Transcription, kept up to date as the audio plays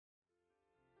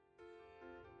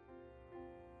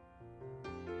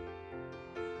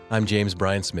I'm James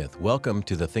Bryan Smith. Welcome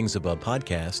to the Things Above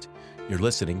podcast. You're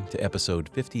listening to episode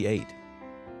 58.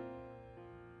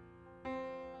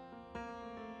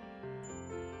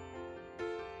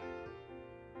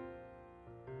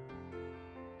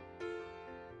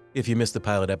 If you missed the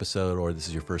pilot episode or this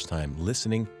is your first time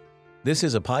listening, this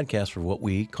is a podcast for what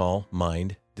we call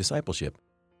mind discipleship.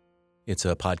 It's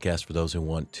a podcast for those who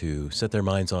want to set their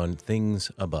minds on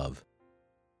things above.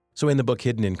 So in the book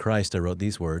Hidden in Christ, I wrote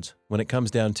these words: when it comes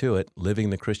down to it, living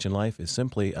the Christian life is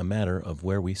simply a matter of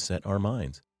where we set our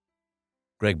minds.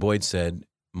 Greg Boyd said,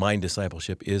 mind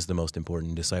discipleship is the most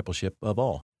important discipleship of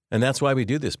all. And that's why we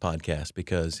do this podcast,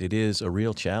 because it is a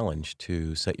real challenge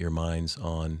to set your minds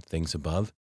on things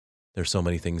above. There's so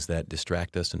many things that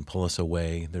distract us and pull us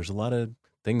away. There's a lot of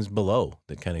things below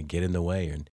that kind of get in the way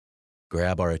and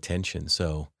grab our attention.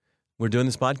 So we're doing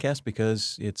this podcast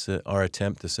because it's our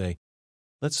attempt to say,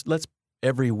 let's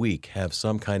every week have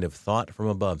some kind of thought from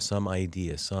above, some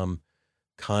idea, some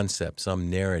concept,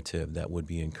 some narrative that would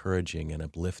be encouraging and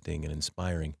uplifting and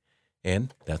inspiring.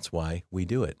 And that's why we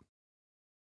do it.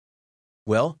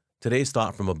 Well, today's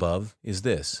thought from above is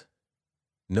this: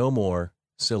 no more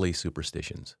silly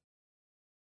superstitions.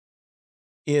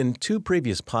 In two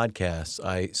previous podcasts,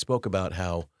 I spoke about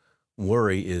how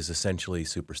worry is essentially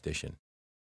superstition.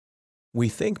 We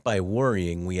think by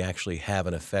worrying we actually have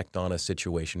an effect on a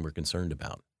situation we're concerned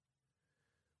about.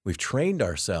 We've trained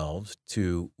ourselves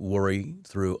to worry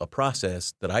through a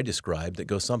process that I described that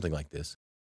goes something like this.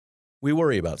 We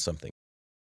worry about something.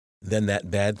 Then that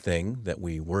bad thing that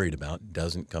we worried about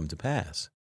doesn't come to pass.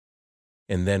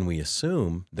 And then we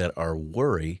assume that our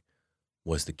worry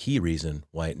was the key reason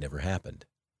why it never happened.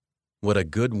 What a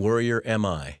good worrier am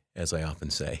I, as I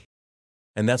often say.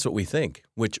 And that's what we think,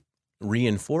 which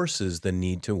reinforces the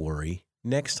need to worry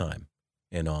next time,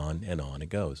 and on it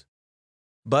goes.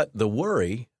 But the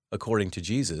worry, according to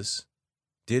Jesus,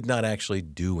 did not actually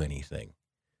do anything.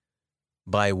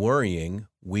 By worrying,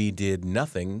 we did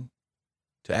nothing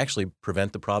to actually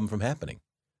prevent the problem from happening.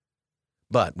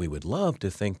 But we would love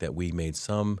to think that we made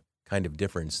some kind of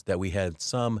difference, that we had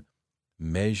some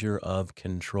measure of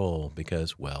control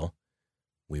because, well,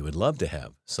 we would love to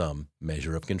have some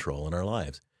measure of control in our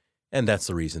lives. And that's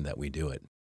the reason that we do it.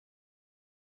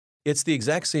 It's the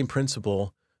exact same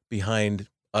principle behind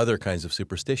other kinds of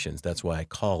superstitions. That's why I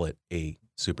call it a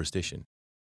superstition.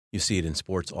 You see it in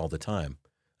sports all the time.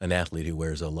 An athlete who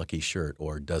wears a lucky shirt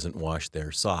or doesn't wash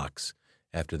their socks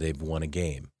after they've won a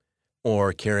game,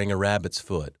 or carrying a rabbit's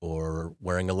foot, or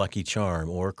wearing a lucky charm,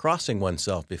 or crossing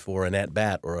oneself before an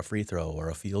at-bat or a free throw or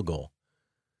a field goal.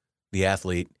 The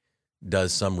athlete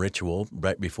does some ritual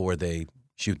right before they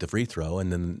shoot the free throw,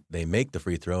 and then they make the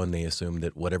free throw, and they assume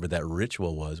that whatever that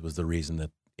ritual was the reason that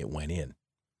it went in.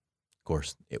 Of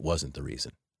course, it wasn't the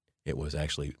reason. It was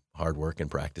actually hard work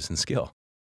and practice and skill.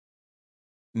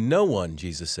 No one,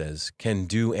 Jesus says, can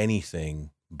do anything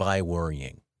by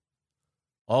worrying.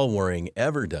 All worrying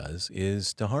ever does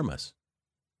is to harm us.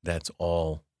 That's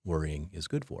all worrying is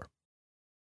good for.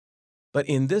 But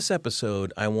in this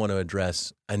episode, I want to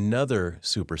address another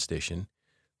superstition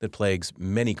that plagues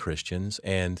many Christians,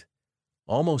 and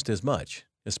almost as much,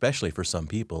 especially for some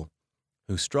people,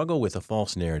 who struggle with a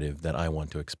false narrative that I want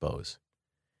to expose.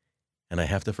 And I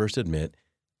have to first admit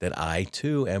that I,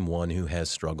 too, am one who has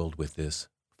struggled with this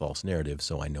false narrative,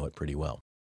 so I know it pretty well.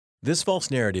 This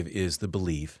false narrative is the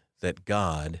belief that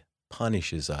God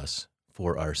punishes us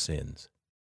for our sins.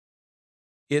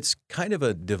 It's kind of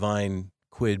a divine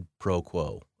quid pro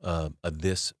quo, a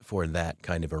this for that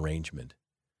kind of arrangement.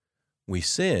 We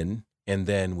sin, and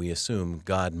then we assume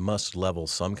God must level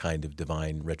some kind of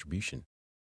divine retribution.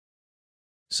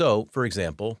 So, for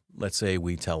example, let's say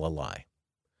we tell a lie.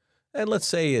 And let's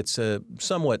say it's a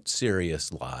somewhat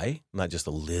serious lie, not just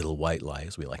a little white lie,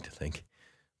 as we like to think.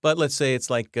 But let's say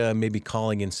it's like maybe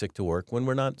calling in sick to work when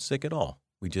we're not sick at all.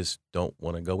 We just don't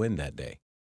want to go in that day.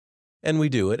 And we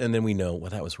do it, and then we know, well,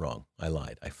 that was wrong. I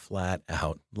lied. I flat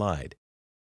out lied.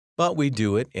 But we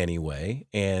do it anyway,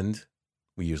 and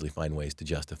we usually find ways to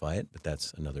justify it, but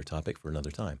that's another topic for another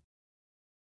time.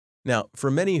 Now, for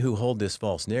many who hold this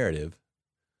false narrative,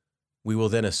 we will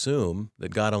then assume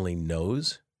that God only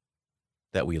knows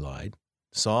that we lied,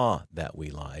 saw that we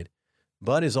lied,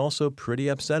 but is also pretty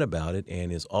upset about it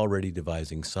and is already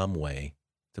devising some way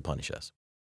to punish us.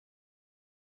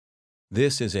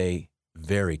 This is a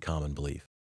very common belief.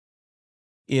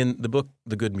 In the book,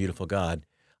 The Good and Beautiful God,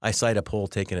 I cite a poll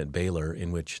taken at Baylor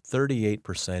in which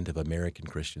 38% of American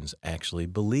Christians actually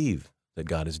believe that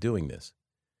God is doing this.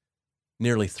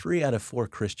 Nearly 3 out of 4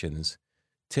 Christians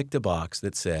ticked a box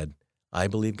that said, I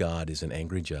believe God is an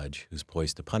angry judge who's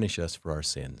poised to punish us for our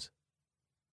sins.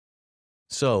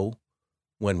 So,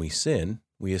 when we sin,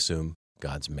 we assume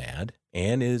God's mad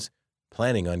and is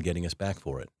planning on getting us back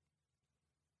for it.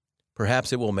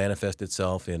 Perhaps it will manifest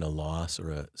itself in a loss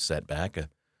or a setback, a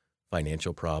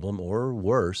financial problem, or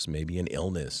worse, maybe an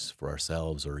illness for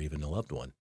ourselves or even a loved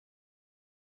one.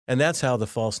 And that's how the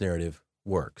false narrative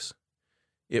works.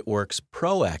 It works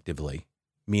proactively,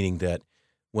 meaning that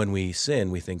when we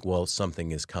sin, we think, well,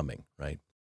 something is coming, right?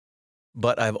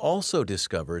 But I've also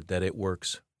discovered that it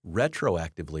works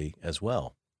retroactively as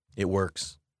well. It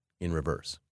works in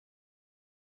reverse.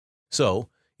 So,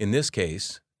 in this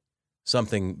case,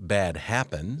 something bad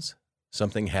happens,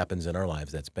 something happens in our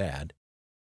lives that's bad,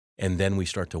 and then we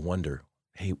start to wonder,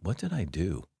 hey, what did I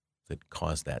do that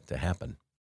caused that to happen?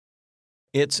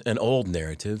 It's an old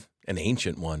narrative, an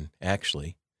ancient one,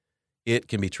 actually. It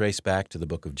can be traced back to the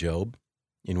book of Job,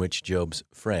 in which Job's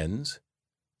friends,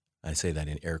 I say that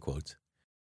in air quotes,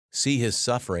 see his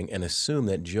suffering and assume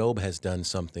that Job has done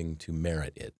something to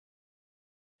merit it.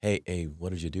 Hey, what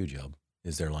did you do, Job?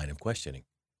 Is their line of questioning.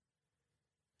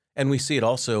 And we see it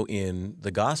also in the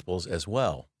Gospels as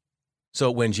well. So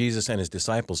when Jesus and his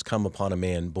disciples come upon a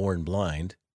man born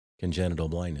blind, congenital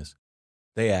blindness,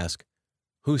 they ask,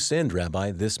 who sinned,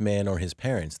 Rabbi, this man or his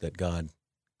parents, that God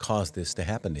caused this to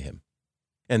happen to him?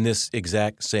 And this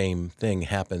exact same thing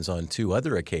happens on two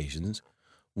other occasions.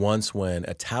 Once when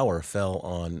a tower fell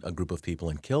on a group of people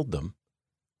and killed them,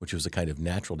 which was a kind of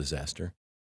natural disaster.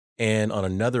 And on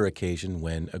another occasion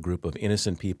when a group of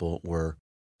innocent people were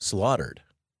slaughtered.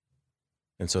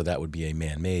 And so that would be a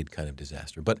man-made kind of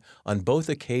disaster. But on both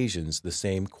occasions, the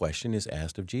same question is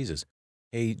asked of Jesus.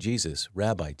 Hey, Jesus,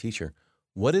 Rabbi, teacher,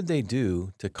 what did they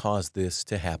do to cause this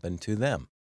to happen to them?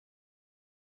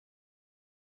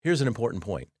 Here's an important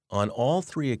point. On all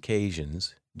three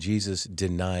occasions, Jesus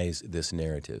denies this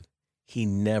narrative. He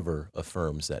never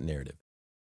affirms that narrative.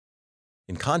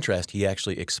 In contrast, he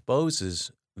actually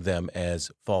exposes them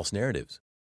as false narratives.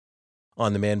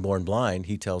 On the man born blind,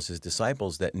 he tells his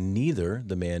disciples that neither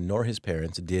the man nor his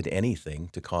parents did anything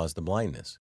to cause the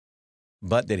blindness,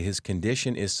 but that his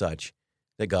condition is such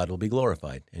that God will be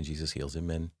glorified. And Jesus heals him,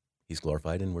 and he's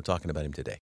glorified, and we're talking about him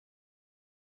today.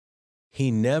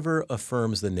 He never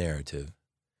affirms the narrative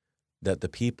that the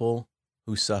people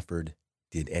who suffered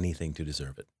did anything to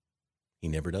deserve it. He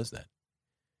never does that.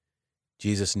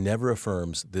 Jesus never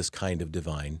affirms this kind of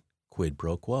divine quid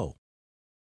pro quo.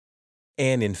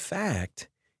 And in fact,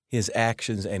 his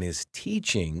actions and his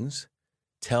teachings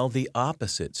tell the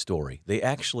opposite story. They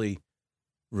actually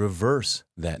reverse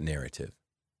that narrative.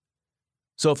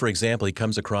 So, for example, he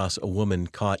comes across a woman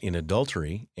caught in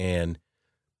adultery and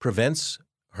prevents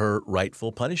her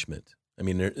rightful punishment. I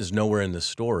mean, there is nowhere in the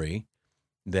story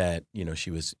that, she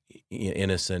was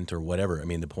innocent or whatever. I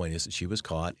mean, the point is that she was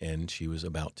caught and she was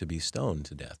about to be stoned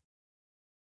to death.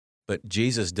 But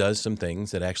Jesus does some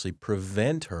things that actually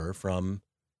prevent her from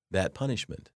that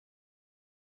punishment.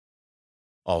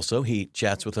 Also, he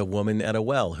chats with a woman at a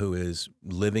well who is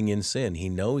living in sin. He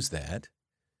knows that.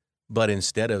 But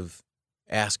instead of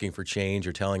asking for change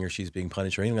or telling her she's being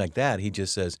punished or anything like that, he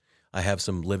just says, I have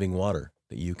some living water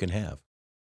that you can have.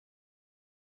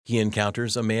 He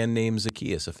encounters a man named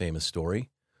Zacchaeus, a famous story,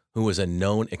 who was a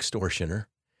known extortioner.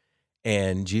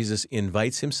 And Jesus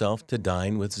invites himself to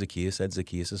dine with Zacchaeus at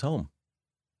Zacchaeus' home.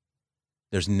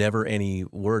 There's never any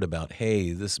word about,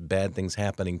 hey, this bad thing's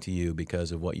happening to you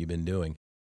because of what you've been doing.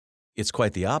 It's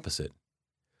quite the opposite.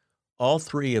 All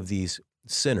three of these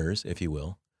sinners, if you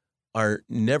will, are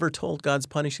never told God's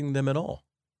punishing them at all.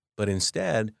 But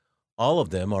instead, all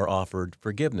of them are offered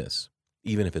forgiveness,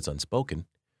 even if it's unspoken,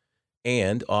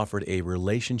 and offered a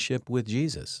relationship with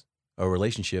Jesus. A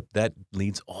relationship that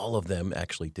leads all of them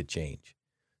actually to change,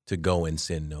 to go and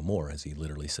sin no more, as he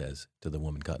literally says to the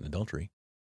woman caught in adultery,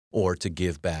 or to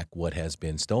give back what has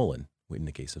been stolen, in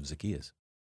the case of Zacchaeus.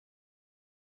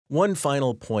 One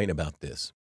final point about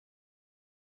this.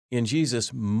 In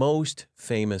Jesus' most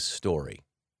famous story,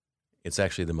 it's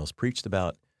actually the most preached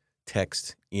about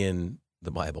text in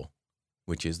the Bible,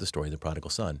 which is the story of the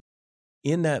prodigal son.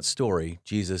 In that story,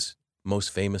 Jesus' most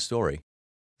famous story,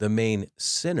 the main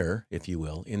sinner, if you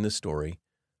will, in the story,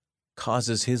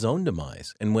 causes his own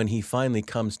demise. And when he finally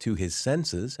comes to his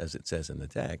senses, as it says in the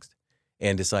text,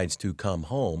 and decides to come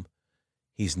home,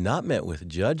 he's not met with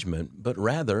judgment, but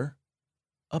rather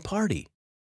a party.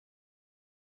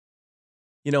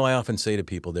 I often say to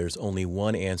people, there's only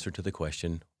one answer to the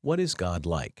question, what is God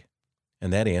like?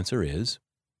 And that answer is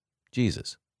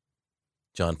Jesus.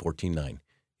 John 14:9.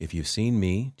 If you've seen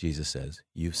me, Jesus says,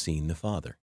 you've seen the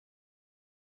Father.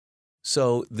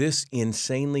 So this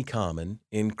insanely common,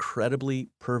 incredibly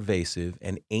pervasive,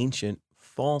 and ancient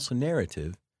false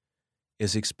narrative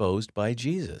is exposed by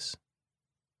Jesus.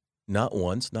 Not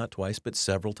once, not twice, but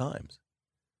several times.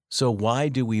 So why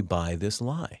do we buy this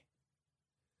lie?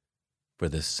 For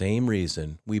the same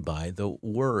reason we buy the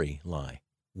worry lie.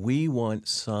 We want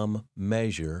some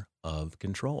measure of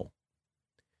control.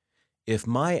 If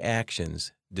my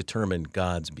actions determine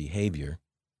God's behavior,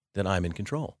 then I'm in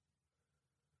control.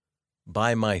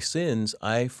 By my sins,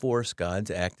 I force God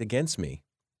to act against me.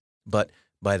 But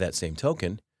by that same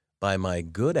token, by my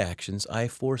good actions, I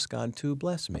force God to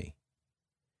bless me.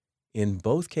 In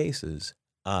both cases,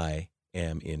 I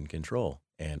am in control,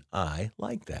 and I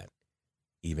like that,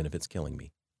 even if it's killing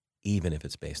me, even if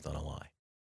it's based on a lie.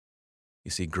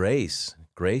 You see, grace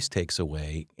takes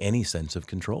away any sense of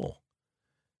control,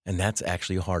 and that's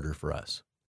actually harder for us.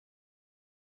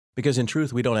 Because in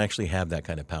truth, we don't actually have that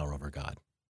kind of power over God.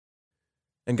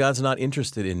 And God's not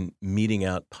interested in meting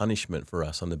out punishment for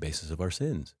us on the basis of our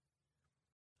sins.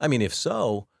 I mean, if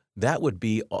so, that would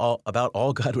be about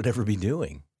all God would ever be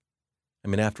doing. I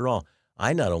mean, after all,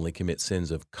 I not only commit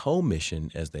sins of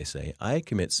commission, as they say, I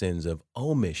commit sins of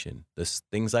omission, the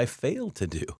things I failed to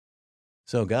do.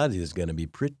 So God is going to be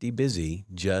pretty busy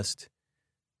just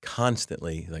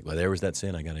constantly, like, well, there was that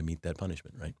sin, I got to meet that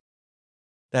punishment, right?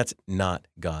 That's not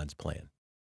God's plan.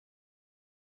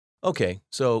 Okay,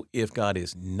 so if God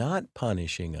is not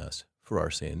punishing us for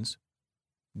our sins,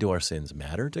 do our sins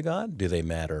matter to God? Do they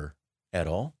matter at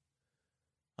all?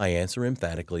 I answer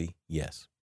emphatically, yes.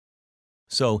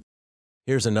 So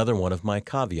here's another one of my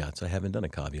caveats. I haven't done a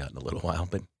caveat in a little while,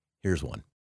 but here's one.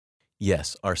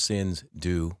 Yes, our sins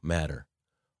do matter.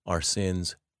 Our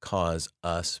sins cause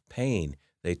us pain.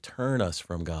 They turn us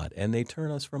from God, and they turn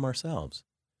us from ourselves.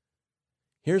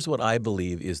 Here's what I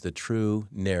believe is the true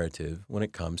narrative when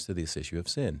it comes to this issue of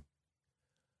sin.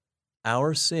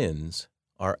 Our sins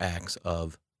are acts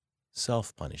of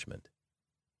self-punishment.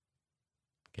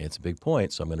 Okay, it's a big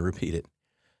point, so I'm going to repeat it.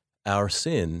 Our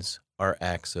sins are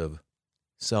acts of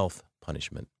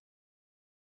self-punishment.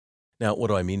 Now, what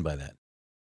do I mean by that?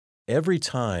 Every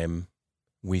time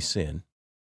we sin,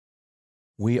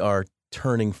 we are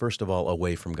turning, first of all,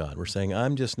 away from God. We're saying,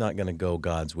 I'm just not going to go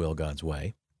God's will, God's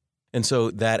way. And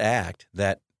so that act,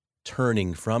 that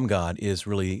turning from God, is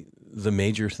really the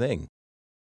major thing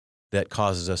that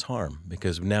causes us harm,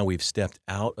 because now we've stepped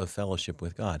out of fellowship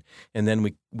with God. And then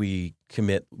we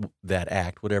commit that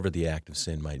act, whatever the act of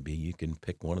sin might be. You can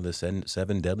pick one of the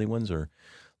seven deadly ones or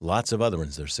lots of other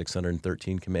ones. There's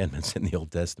 613 commandments in the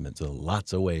Old Testament, so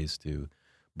lots of ways to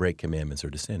break commandments or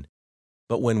to sin.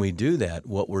 But when we do that,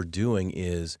 what we're doing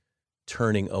is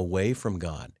turning away from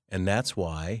God, and that's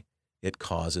why it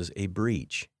causes a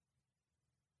breach.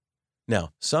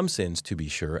 Now, some sins, to be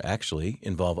sure, actually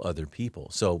involve other people.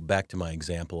 So back to my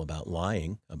example about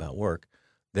lying about work,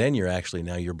 then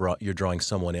you're drawing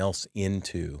someone else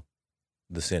into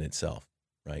the sin itself,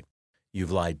 right?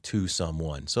 You've lied to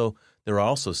someone. So there are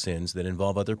also sins that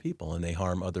involve other people, and they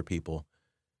harm other people.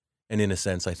 And in a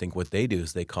sense, I think what they do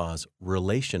is they cause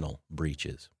relational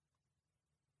breaches.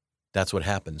 That's what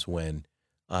happens when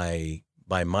I,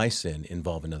 by my sin,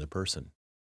 involve another person.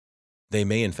 They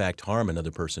may, in fact, harm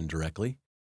another person directly.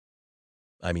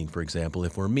 I mean, for example,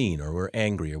 if we're mean or we're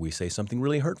angry or we say something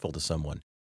really hurtful to someone,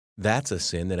 that's a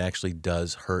sin that actually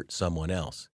does hurt someone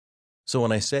else. So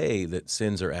when I say that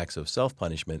sins are acts of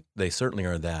self-punishment, they certainly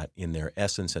are that in their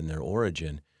essence and their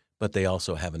origin, but they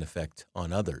also have an effect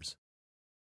on others.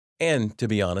 And to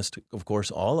be honest, of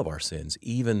course, all of our sins,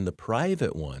 even the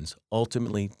private ones,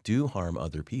 ultimately do harm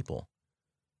other people,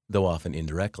 though often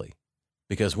indirectly.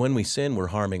 Because when we sin, we're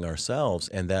harming ourselves,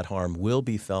 and that harm will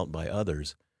be felt by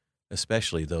others,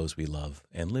 especially those we love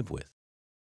and live with.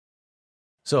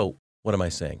 So, what am I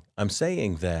saying? I'm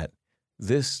saying that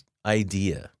this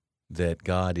idea that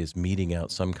God is meting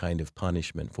out some kind of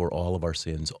punishment for all of our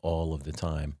sins all of the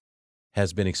time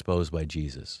has been exposed by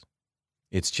Jesus.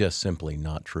 It's just simply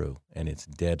not true, and it's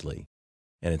deadly,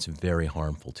 and it's very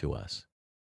harmful to us.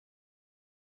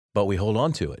 But we hold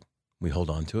on to it. We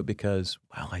hold on to it because,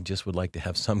 well, I just would like to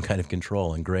have some kind of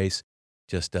control, and grace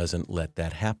just doesn't let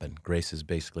that happen. Grace is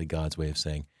basically God's way of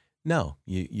saying, no,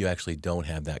 you actually don't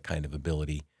have that kind of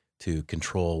ability to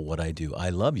control what I do. I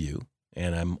love you,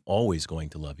 and I'm always going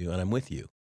to love you, and I'm with you.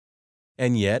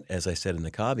 And yet, as I said in the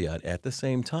caveat, at the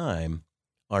same time,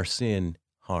 our sin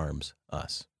harms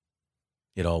us.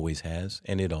 It always has,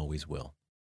 and it always will.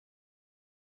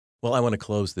 Well, I want to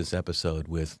close this episode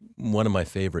with one of my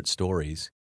favorite stories.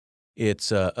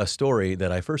 It's a story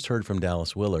that I first heard from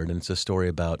Dallas Willard, and it's a story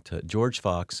about George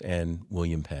Fox and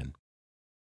William Penn.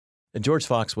 George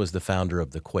Fox was the founder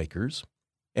of the Quakers,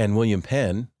 and William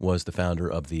Penn was the founder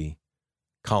of the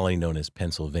colony known as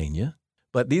Pennsylvania.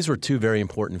 But these were two very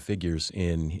important figures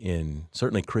in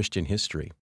certainly Christian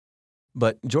history.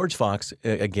 But George Fox,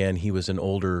 again, he was an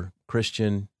older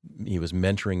Christian. He was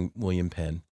mentoring William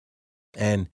Penn.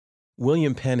 And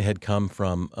William Penn had come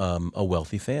from a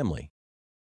wealthy family.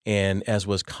 And as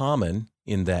was common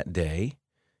in that day,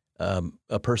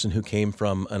 a person who came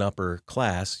from an upper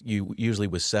class, you usually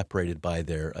was separated by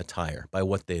their attire, by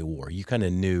what they wore. You kind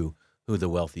of knew who the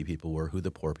wealthy people were, who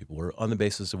the poor people were, on the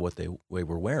basis of what they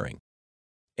were wearing.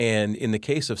 And in the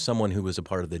case of someone who was a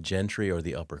part of the gentry or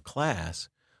the upper class,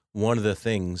 one of the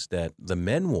things that the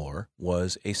men wore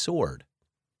was a sword.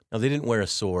 Now, they didn't wear a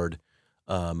sword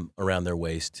around their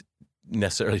waist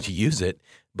necessarily to use it,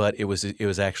 but it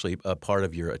was actually a part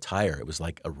of your attire. It was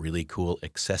like a really cool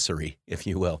accessory, if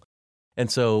you will. And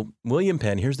so William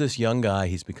Penn, here's this young guy.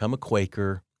 He's become a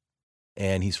Quaker,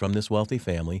 and he's from this wealthy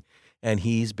family, and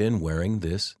he's been wearing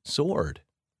this sword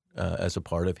as a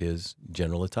part of his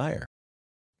general attire.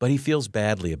 But he feels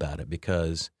badly about it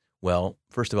because, well,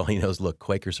 first of all, he knows, look,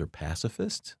 Quakers are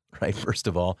pacifists, right? First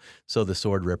of all, so the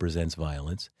sword represents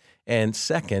violence. And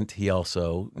second, he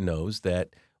also knows that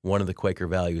one of the Quaker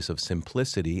values of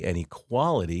simplicity and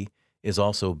equality is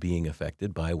also being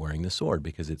affected by wearing the sword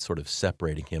because it's sort of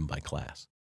separating him by class.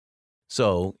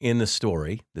 So in the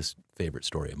story, this favorite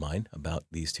story of mine about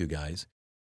these two guys,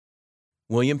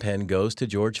 William Penn goes to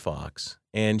George Fox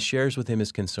and shares with him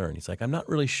his concern. He's like, I'm not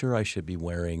really sure I should be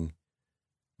wearing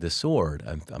the sword.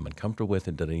 I'm uncomfortable with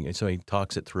it. And so he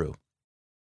talks it through.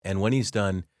 And when he's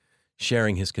done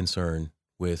sharing his concern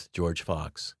with George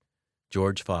Fox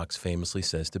famously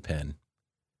says to Penn,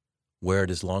 wear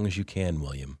it as long as you can,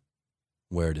 William.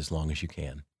 Wear it as long as you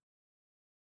can.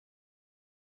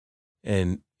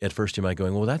 And at first you might be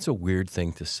going, well, that's a weird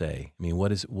thing to say. I mean,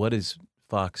 what is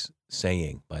Fox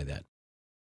saying by that?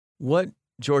 What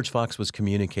George Fox was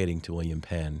communicating to William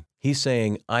Penn, he's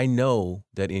saying, I know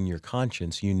that in your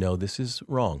conscience you know this is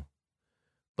wrong,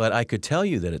 but I could tell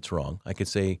you that it's wrong. I could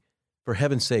say, for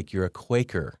heaven's sake, you're a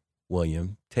Quaker,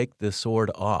 William. Take the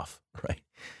sword off, right?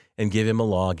 And give him a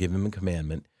law, give him a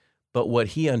commandment. But what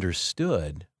he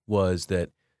understood was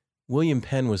that William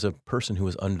Penn was a person who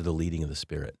was under the leading of the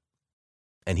Spirit,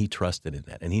 and he trusted in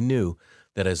that. And he knew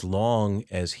that as long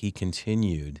as he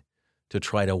continued to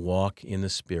try to walk in the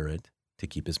Spirit, to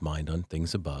keep his mind on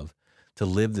things above, to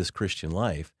live this Christian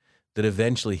life, that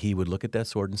eventually he would look at that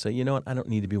sword and say, you know what, I don't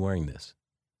need to be wearing this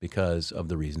because of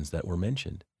the reasons that were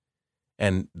mentioned.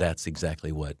 And that's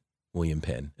exactly what William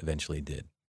Penn eventually did.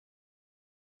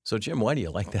 So, Jim, why do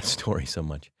you like that story so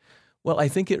much? Well, I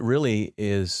think it really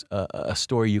is a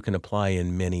story you can apply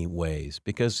in many ways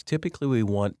because typically we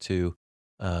want to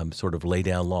sort of lay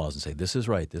down laws and say, this is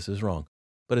right, this is wrong.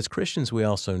 But as Christians, we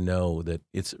also know that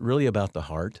it's really about the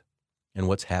heart and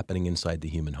what's happening inside the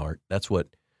human heart. That's what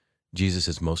Jesus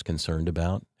is most concerned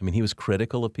about. I mean, he was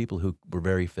critical of people who were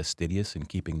very fastidious in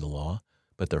keeping the law,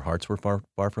 but their hearts were far,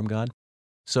 far from God.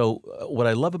 So what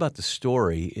I love about the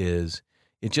story is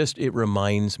it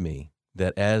reminds me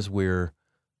that as we're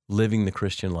living the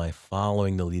Christian life,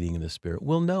 following the leading of the Spirit,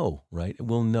 we'll know, right?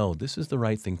 We'll know this is the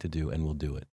right thing to do, and we'll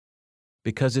do it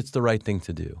because it's the right thing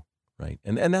to do, right?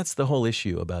 And that's the whole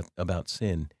issue about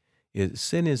sin.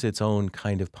 Sin is its own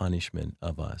kind of punishment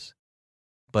of us.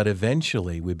 But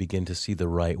eventually we begin to see the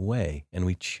right way, and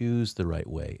we choose the right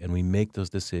way, and we make those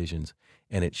decisions,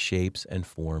 and it shapes and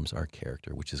forms our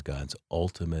character, which is God's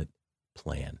ultimate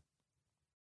plan.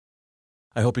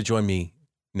 I hope you join me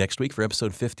next week for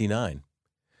episode 59.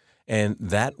 And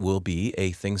that will be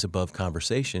a Things Above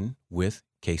conversation with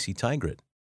Casey Tigrit.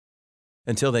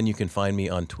 Until then, you can find me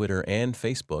on Twitter and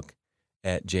Facebook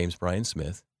at James Bryan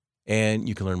Smith, and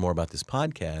you can learn more about this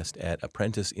podcast at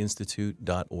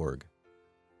apprenticeinstitute.org.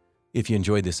 If you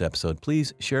enjoyed this episode,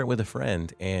 please share it with a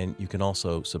friend, and you can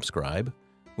also subscribe,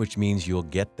 which means you'll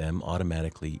get them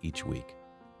automatically each week.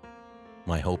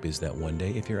 My hope is that one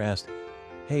day, if you're asked,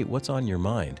 hey, what's on your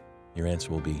mind? Your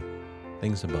answer will be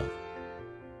Things Above.